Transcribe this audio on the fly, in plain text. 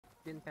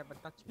didn't have a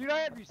touch. Dude, I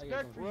have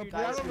respect for you, dude.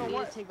 I don't know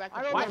what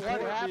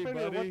happened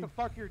or what the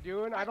fuck you're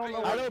doing. I don't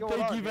know what's going on. I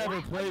don't think you've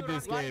ever played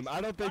this game.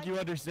 I don't think you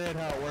understand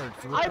how it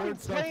works. I've been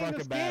Reports don't playing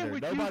this fucking game matter.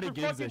 with Nobody you for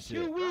gives a fucking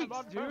shit. 2 weeks,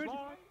 dude.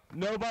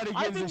 Nobody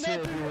gives a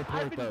shit if you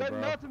report though, bro.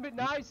 Nothing but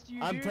nice to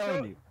you, I'm dude.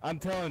 telling you. I'm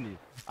telling you.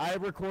 I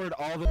record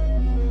all the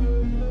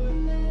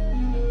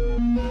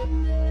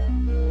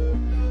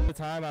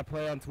time I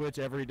play on Twitch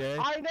every day.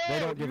 I know, they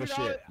don't give a dude,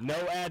 shit. No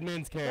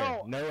admins care.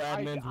 No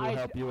admins will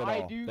help you at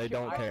all. They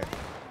don't care.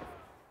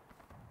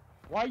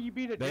 Why are you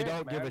being a They dick,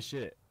 don't man? give a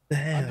shit.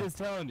 Damn. I'm just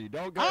telling you.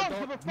 Don't go. I don't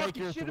give a Don't make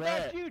fucking your shit threat.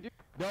 about you, dude.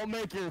 Don't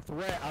make your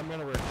threat. I'm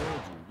gonna record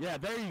you. Yeah,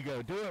 there you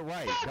go. Do it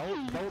right.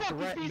 Don't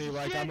threaten me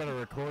like I'm gonna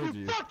record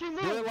you. Do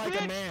it like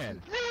a man.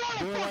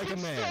 Do it like a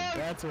man.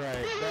 That's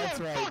right.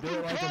 That's right. Do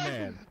it like a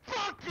man.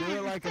 Do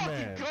it like a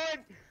man.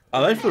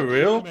 Are they for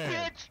real?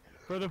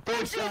 For the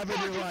first time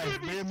in your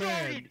life, be a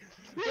man.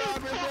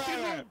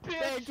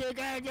 Take your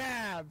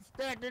jobs.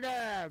 Take your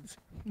jobs.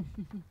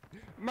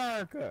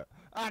 America.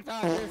 I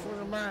thought this was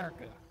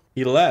America.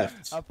 He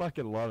left. I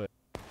fucking love it.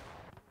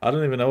 I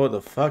don't even know what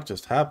the fuck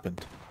just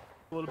happened.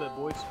 A little bit,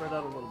 boys. Spread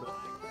out a little bit.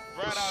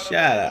 Shut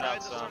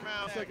up.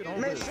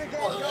 Michigan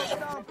goes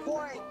on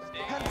point.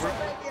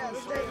 Pennsylvania,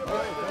 stay.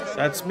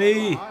 That's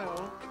me.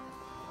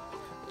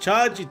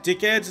 Charge, you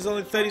dickheads. There's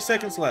only 30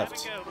 seconds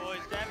left. Go, boys.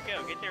 Time to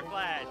go. Get their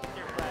flag. Get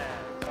their flag.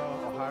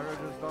 Ohio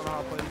just don't know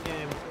how to play the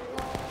game.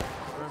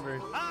 Remember.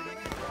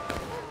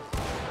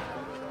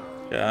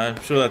 Yeah, I'm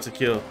sure that's a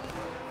kill.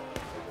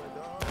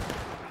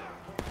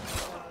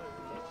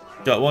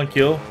 Got one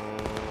kill.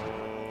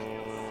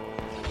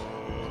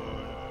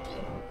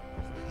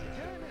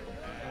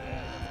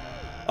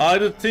 I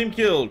did team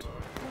killed.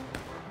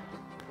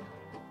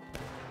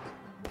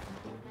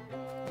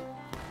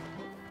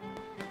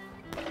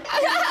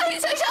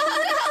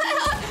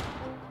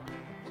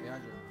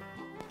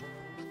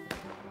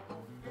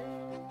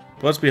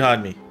 What's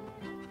behind me?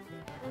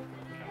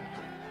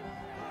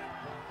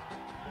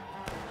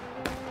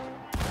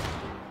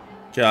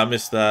 Okay, I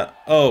missed that.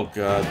 Oh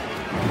god.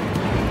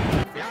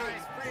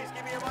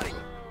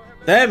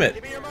 Damn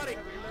it! Who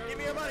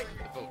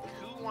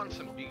wants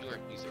some bigger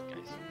music,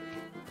 guys?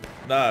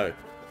 No.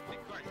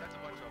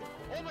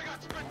 Oh my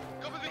god, sprint!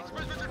 Go with me!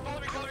 Sprint! Follow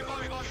me!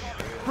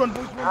 Run,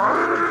 boys,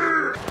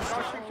 run!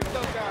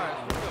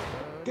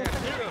 They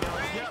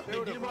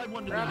did what I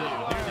wanted to do.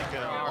 There they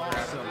go.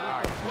 Awesome.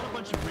 What a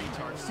bunch of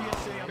retards.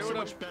 CSA, I'm so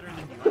much better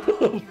than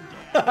you.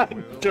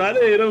 I'm trying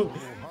to hit him.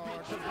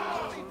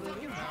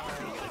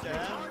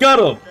 Got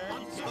him!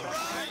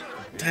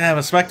 Damn,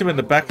 I smacked him in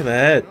the back of the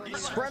head.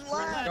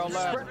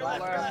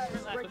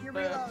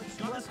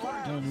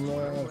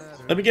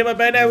 Let me get my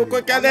bayonet real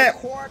quick, got that.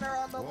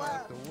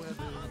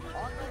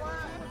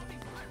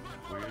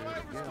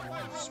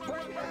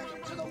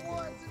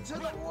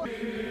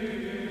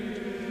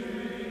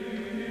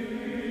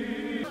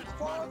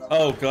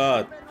 Oh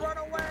god.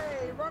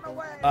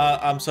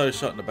 I'm so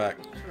shot in the back.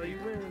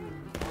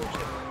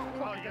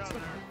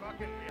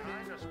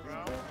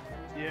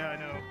 Yeah, I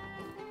know.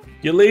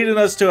 You're leading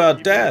us to our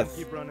death.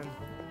 Keep running.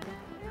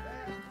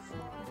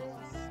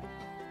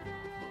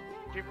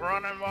 Keep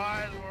running,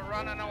 boys. We're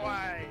running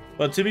away.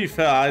 But to be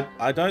fair,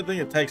 I don't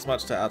think it takes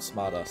much to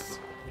outsmart us.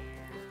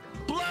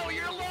 Blow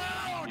your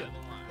load!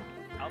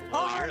 I'll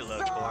blow your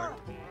load, Clark.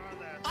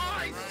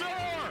 I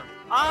soar!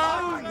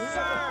 I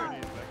soar!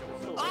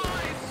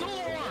 I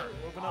soar!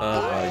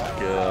 Oh my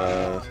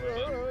god.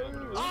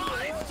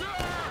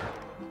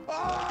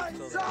 I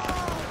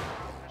soar!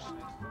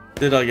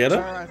 Did I get him?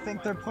 Sir, I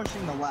think they're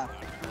pushing the left.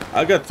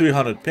 I got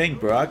 300 ping,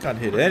 bro. I can't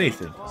hit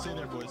anything. Stay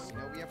there, boys.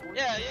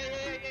 Yeah.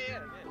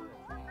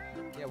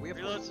 Yeah, we have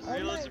Reload some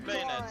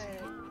bayonets.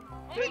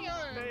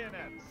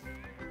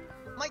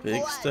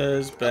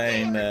 Bigsters,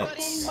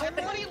 bayonets.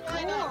 Everybody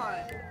line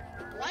up.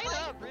 Line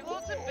up.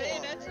 Reload some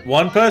bayonets.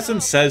 One person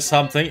says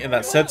something and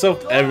that sets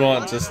off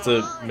everyone just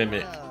to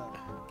mimic.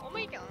 Oh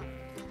my god.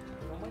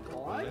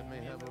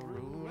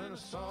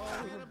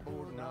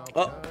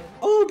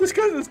 Oh, this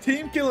guy's just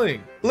team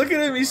killing. Look at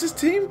him, he's just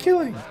team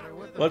killing.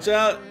 Watch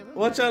out,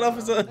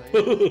 officer.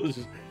 Push.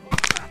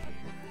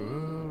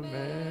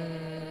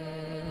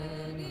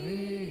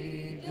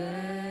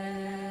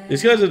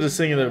 These guys are just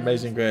singing the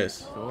Amazing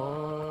Grace.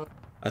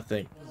 I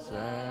think.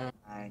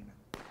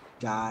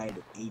 Died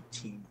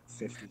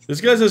 1850.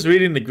 This guy's just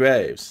reading the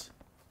graves.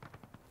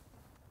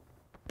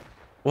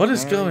 What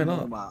is going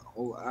on?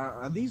 Oh,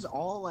 are these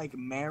all like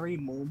Mary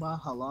Muma?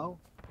 Hello?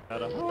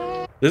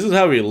 This is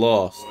how we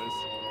lost.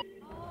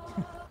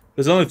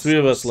 There's only 3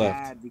 of us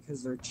left. Sad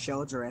because they're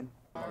children.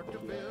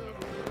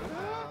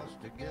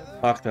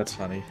 Fuck, that's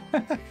funny.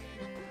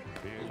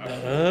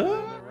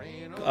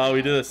 Oh,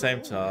 we did it at the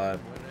same time.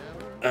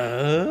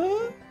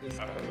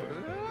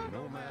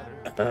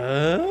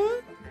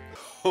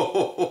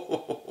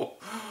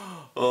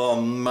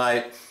 Oh,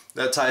 mate,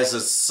 that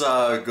tasted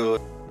so good.